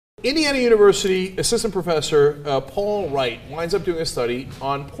Indiana University assistant professor Paul Wright winds up doing a study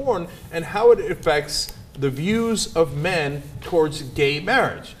on porn and how it affects the views of men towards gay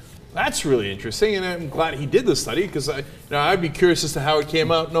marriage. That's really interesting, and I'm glad he did this study because I'd be curious as to how it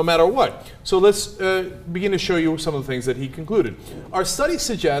came out no matter what. So let's begin to show you some of the things that he concluded. Our study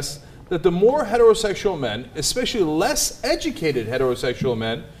suggests that the more heterosexual men, especially less educated heterosexual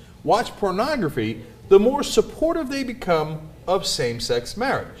men, watch pornography, the more supportive they become of same-sex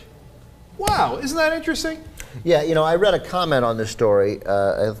marriage. Wow, isn't that interesting? Yeah, you know, I read a comment on this story,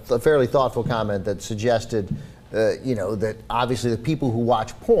 a fairly thoughtful comment that suggested, you know, that obviously the people who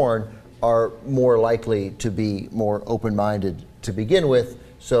watch porn are more likely to be more open-minded to begin with,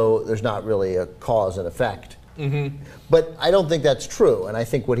 so there's not really a cause and effect. But I don't think that's true, and I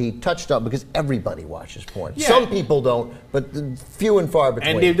think what he touched on, because everybody watches porn. Yeah. Some people don't, but few and far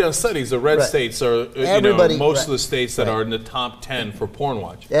between. And they've done studies. The red states are, most of the states that are in the top 10 for porn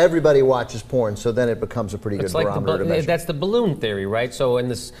watching. Everybody watches porn, so then it becomes a pretty good barometer to measure. That's the balloon theory, right? So in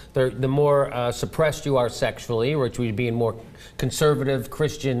this, the more suppressed you are sexually, which would be in more conservative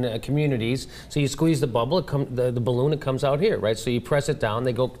Christian communities, so you squeeze the bubble, the balloon, it comes out here, right? So you press it down,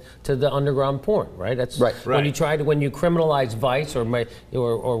 they go to the underground porn, right? That's when you criminalize vice or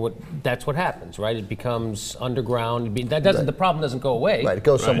what, that's what happens, right? It becomes underground. That doesn't the problem doesn't go away. Right, it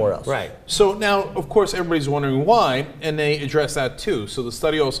goes somewhere else. Right. So now, of course, everybody's wondering why, and they address that too. So the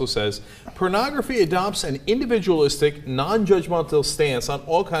study also says pornography adopts an individualistic, non-judgmental stance on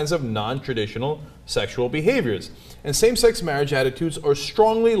all kinds of non-traditional sexual behaviors, and same-sex marriage attitudes are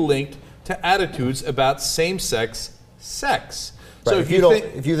strongly linked to attitudes about same-sex sex. Right. So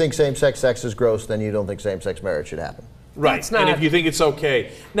if you think same-sex sex is gross, then you don't think same-sex marriage should happen. Right, and if you think it's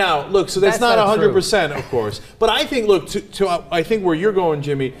okay. Now, look, so that's not 100%, of course. But I think, look, I think where you're going,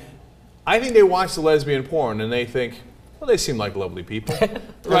 Jimmy, I think they watch the lesbian porn and they think, well, they seem like lovely people.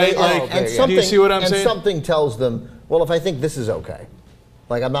 Right? Do you see what I'm saying? And something tells them, well, if I think this is okay,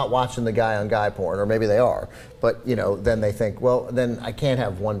 like I'm not watching the guy on guy porn, or maybe they are, but you know, then they think, well, then I can't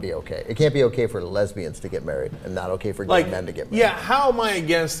have one be okay. It can't be okay for lesbians to get married and not okay for gay men to get married. Yeah, how am I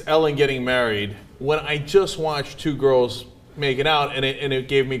against Ellen getting married when I just watched two girls making out and it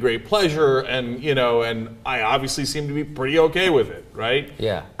gave me great pleasure, and you know, and I obviously seem to be pretty okay with it, right?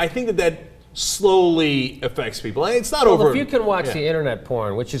 Yeah. I think that slowly affects people, and it's not over. If you can watch the internet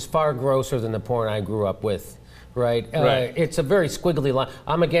porn, which is far grosser than the porn I grew up with. Right. It's a very squiggly line.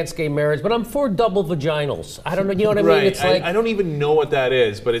 I'm against gay marriage, but I'm for double vaginals. I don't know. You know what I mean? It's like I don't even know what that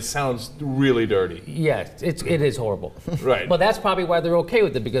is, but it sounds really dirty. Yeah, it is horrible. Right. But that's probably why they're okay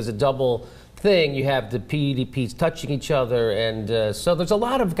with it, because a double thing, you have the PDPs touching each other, and so there's a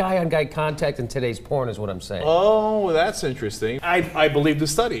lot of guy-on-guy contact in today's porn, is what I'm saying. Oh, that's interesting. I believe the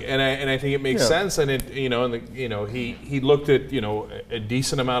study, and I think it makes sense. And it, you know, he looked at, you know, a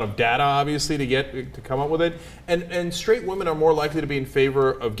decent amount of data, obviously, to come up with it. And straight women are more likely to be in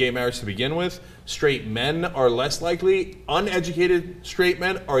favor of gay marriage to begin with. Straight men are less likely. Uneducated straight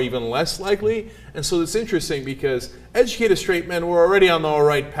men are even less likely. And so it's interesting because educated straight men were already on the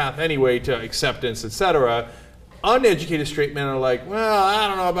right path anyway to acceptance, etc. Uneducated straight men are like, well, I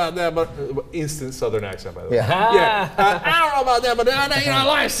don't know about that, but instant Southern accent, by the way. I don't know about that, but you know, I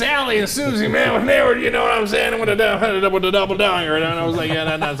like Sally and Susie, man, when they were, you know what I'm saying, with the double donger, and I was like, yeah,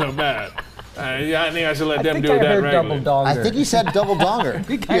 that's not so bad. I think I should let them do that regularly. I think he said double donger.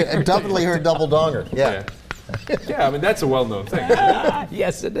 I definitely heard double donger. Yeah. Yeah, I mean, that's a well-known thing.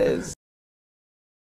 Yes, it is.